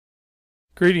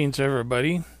Greetings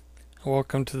everybody,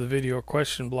 welcome to the video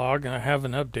question blog, and I have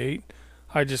an update.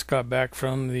 I just got back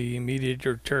from the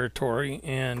Mediator territory,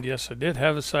 and yes, I did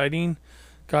have a sighting.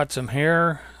 Got some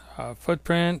hair,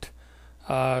 footprint,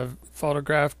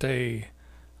 photographed a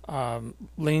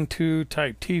lean-to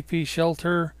type teepee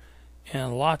shelter,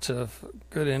 and lots of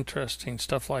good interesting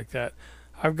stuff like that.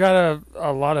 I've got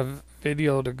a lot of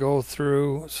video to go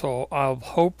through, so I'll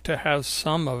hope to have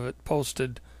some of it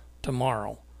posted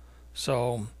tomorrow.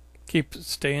 So keep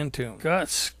staying tuned. Got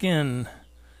skin.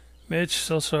 Mitch,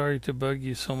 so sorry to bug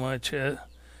you so much.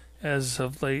 As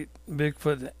of late,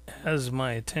 Bigfoot has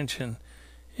my attention.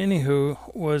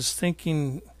 Anywho, was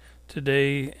thinking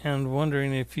today and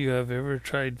wondering if you have ever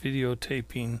tried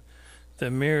videotaping the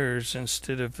mirrors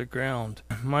instead of the ground.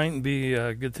 Might be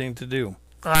a good thing to do.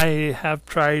 I have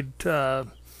tried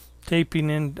taping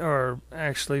in, or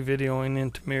actually videoing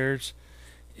into mirrors.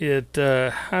 It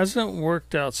hasn't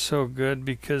worked out so good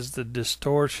because the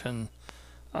distortion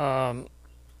of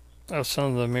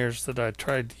some of the mirrors that I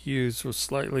tried to use was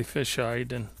slightly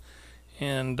fisheyed,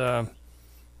 and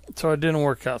so it didn't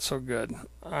work out so good.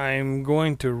 I'm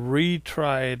going to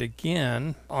retry it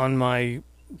again on my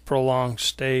prolonged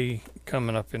stay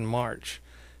coming up in March.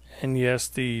 And yes,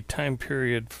 the time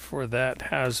period for that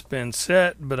has been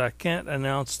set, but I can't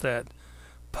announce that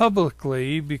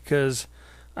publicly because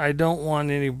I don't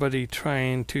want anybody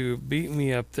trying to beat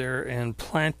me up there and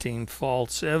planting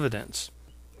false evidence,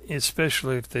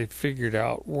 especially if they figured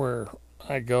out where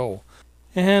I go.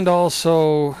 And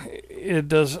also,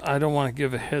 I don't want to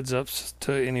give a heads up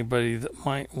to anybody that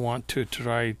might want to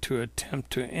try to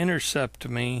attempt to intercept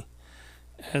me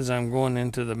as I'm going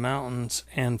into the mountains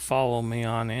and follow me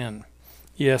on in.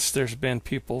 Yes, there's been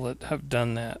people that have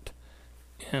done that.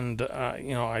 And,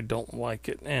 I don't like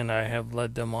it, and I have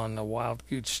led them on a wild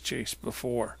goose chase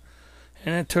before.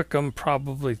 And it took them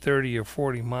probably 30 or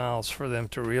 40 miles for them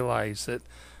to realize that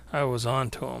I was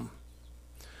onto them.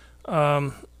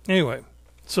 Anyway,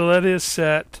 so that is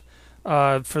set.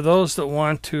 For those that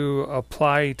want to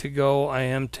apply to go, I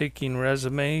am taking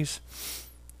resumes.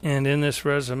 And in this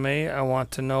resume, I want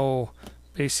to know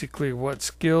basically what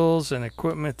skills and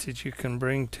equipment that you can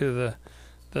bring to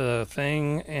the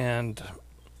thing, and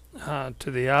to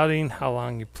the outing, how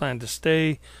long you plan to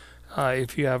stay,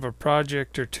 if you have a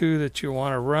project or two that you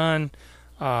want to run,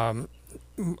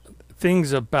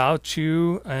 things about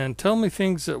you, and tell me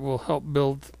things that will help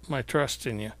build my trust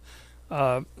in you,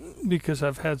 because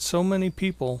I've had so many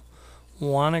people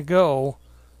want to go,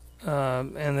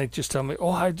 and they just tell me,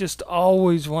 oh, I just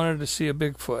always wanted to see a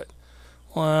Bigfoot.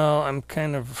 Well, I'm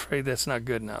kind of afraid that's not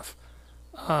good enough.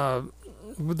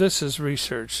 This is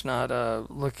research, not a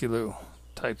looky-loo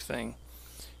type thing.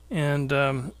 And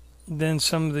then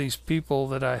some of these people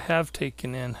that I have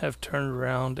taken in have turned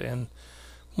around and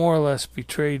more or less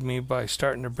betrayed me by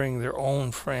starting to bring their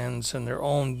own friends and their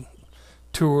own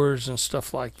tours and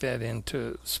stuff like that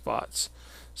into spots.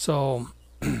 So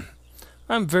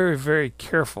I'm very, very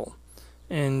careful,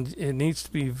 and it needs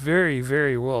to be very,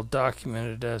 very well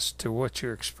documented as to what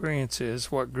your experience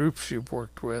is, what groups you've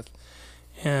worked with,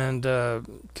 and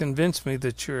convince me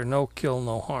that you're a no-kill,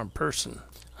 no-harm person.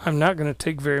 I'm not going to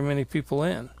take very many people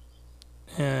in,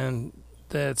 and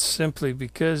that's simply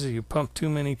because you pump too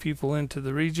many people into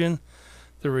the region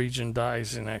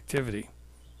dies in activity.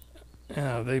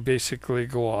 They basically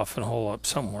go off and hole up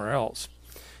somewhere else.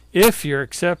 If you're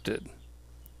accepted,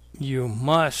 you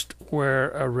must wear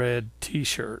a red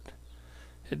t-shirt.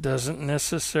 It doesn't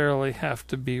necessarily have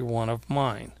to be one of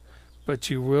mine, but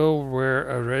you will wear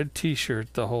a red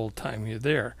t-shirt the whole time you're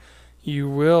there. You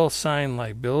will sign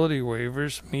liability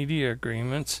waivers, media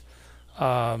agreements,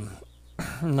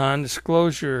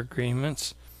 non-disclosure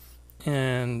agreements,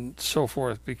 and so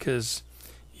forth, because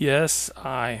yes,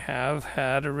 I have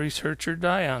had a researcher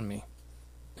die on me,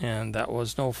 and that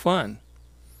was no fun.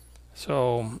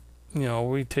 So,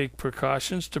 we take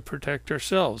precautions to protect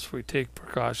ourselves. We take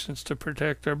precautions to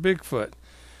protect our Bigfoot,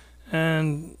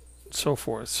 and so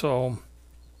forth. So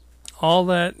all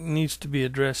that needs to be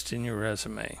addressed in your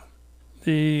resume.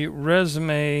 The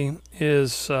resume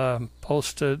is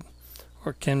posted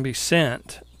or can be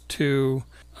sent to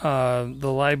the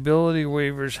liability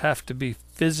waivers have to be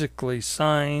physically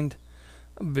signed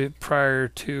prior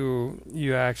to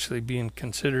you actually being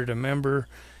considered a member,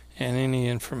 and any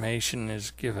information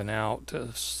is given out,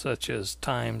 such as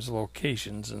times,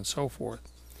 locations, and so forth.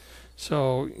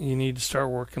 So you need to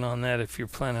start working on that if you're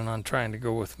planning on trying to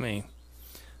go with me.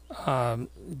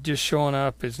 Just showing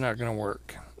up is not going to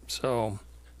work. So,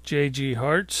 J.G.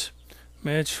 Hearts,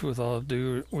 Mitch, with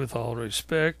all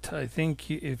respect, I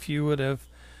think if you would have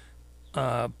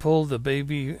pulled the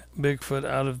baby Bigfoot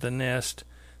out of the nest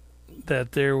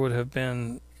that there would have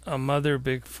been a mother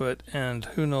Bigfoot and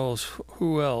who knows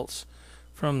who else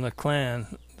from the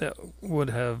clan that would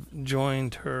have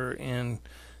joined her in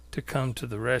to come to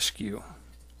the rescue.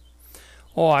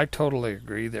 Oh, I totally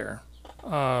agree there.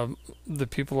 The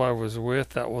people I was with,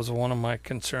 that was one of my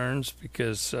concerns,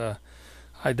 because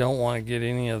I don't want to get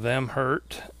any of them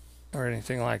hurt or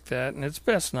anything like that, and it's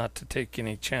best not to take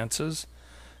any chances.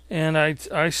 And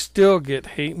I still get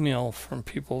hate mail from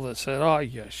people that said, oh,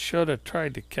 you should have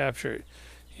tried to capture it.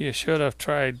 You should have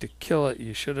tried to kill it.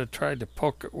 You should have tried to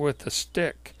poke it with a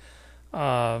stick.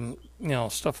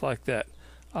 Stuff like that.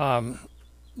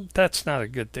 That's not a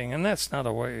good thing, and that's not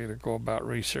a way to go about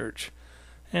research.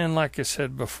 And like I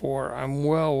said before, I'm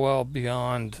well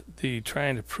beyond the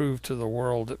trying to prove to the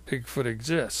world that Bigfoot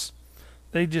exists.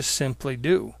 They just simply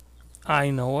do. I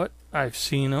know it. I've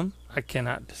seen them. I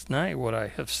cannot deny what I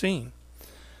have seen.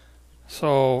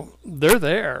 So they're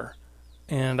there,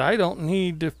 and I don't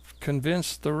need to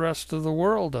convince the rest of the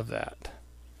world of that.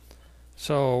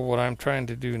 So what I'm trying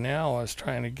to do now is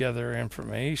trying to gather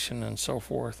information and so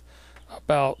forth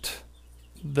about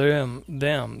them,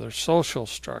 their social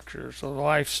structures, their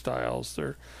lifestyles,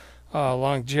 their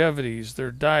longevities,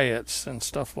 their diets, and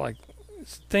stuff like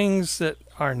things that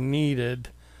are needed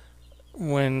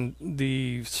when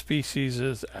the species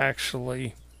is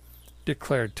actually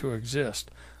declared to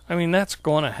exist. I mean, that's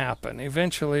going to happen.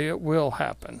 Eventually it will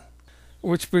happen.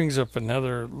 Which brings up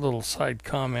another little side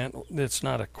comment that's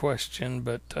not a question,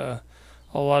 but a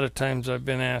lot of times I've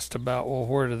been asked about, well,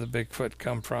 where did the Bigfoot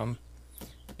come from?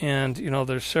 And,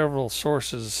 there's several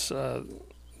sources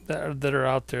that are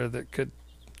out there that could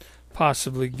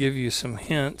possibly give you some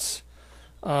hints.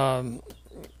 And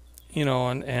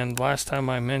last time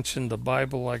I mentioned the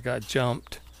Bible, I got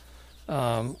jumped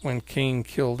when Cain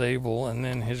killed Abel, and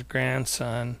then his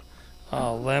grandson,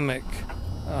 Lamech,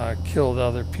 killed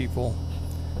other people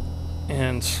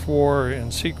and swore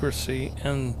in secrecy,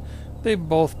 and they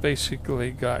both basically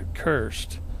got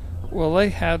cursed. Well, they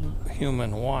had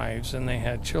human wives and they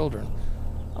had children.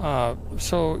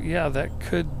 So, yeah, that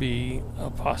could be a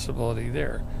possibility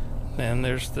there. Then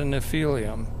there's the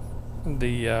Nephilim,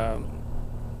 the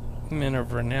men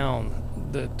of renown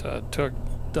that took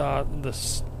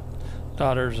the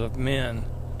daughters of men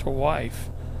to wife.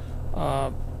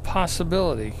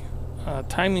 Possibility.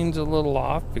 Timing's a little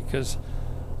off because,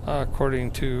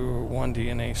 according to one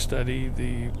DNA study,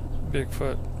 the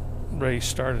Bigfoot race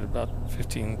started about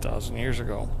 15,000 years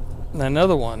ago.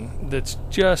 Another one that's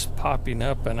just popping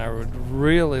up, and I would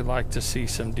really like to see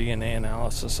some DNA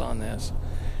analysis on this,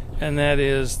 and that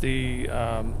is the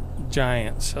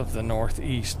giants of the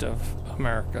northeast of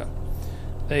America.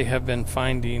 They have been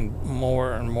finding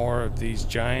more and more of these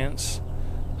giants.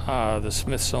 The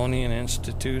Smithsonian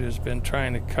Institute has been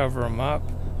trying to cover them up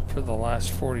for the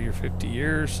last 40 or 50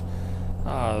 years.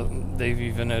 They've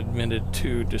even admitted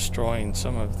to destroying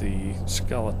some of the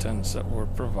skeletons that were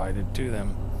provided to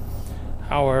them.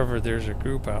 However, there's a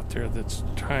group out there that's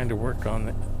trying to work on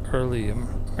the early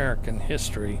American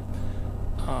history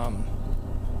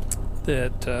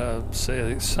that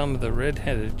say some of the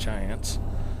red-headed giants,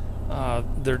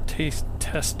 they're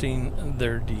testing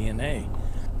their DNA.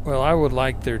 Well, I would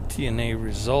like their DNA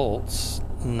results,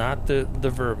 not the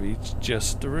verbiage,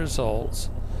 just the results.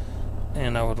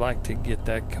 And I would like to get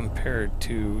that compared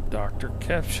to Dr.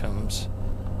 Ketchum's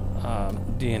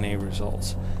DNA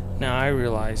results. Now, I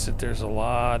realize that there's a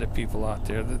lot of people out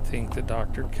there that think that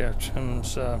Dr.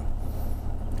 Ketchum's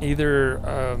either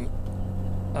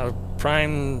a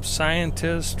prime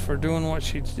scientist for doing what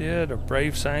she did, a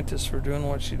brave scientist for doing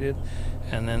what she did,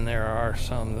 and then there are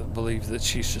some that believe that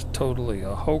she's just totally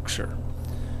a hoaxer.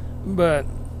 But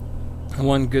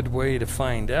one good way to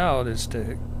find out is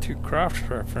to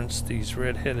cross-reference these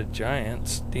red-headed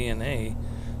giants' DNA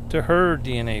to her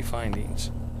DNA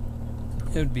findings.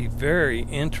 It would be very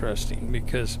interesting,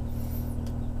 because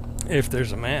if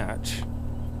there's a match,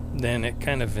 then it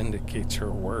kind of vindicates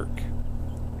her work.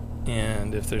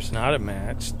 And if there's not a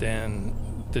match, then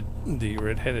the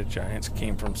red-headed giants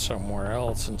came from somewhere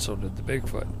else, and so did the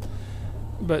Bigfoot.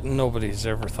 But nobody's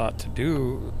ever thought to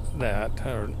do that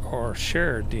or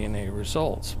share DNA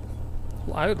results.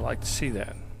 I would like to see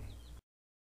that.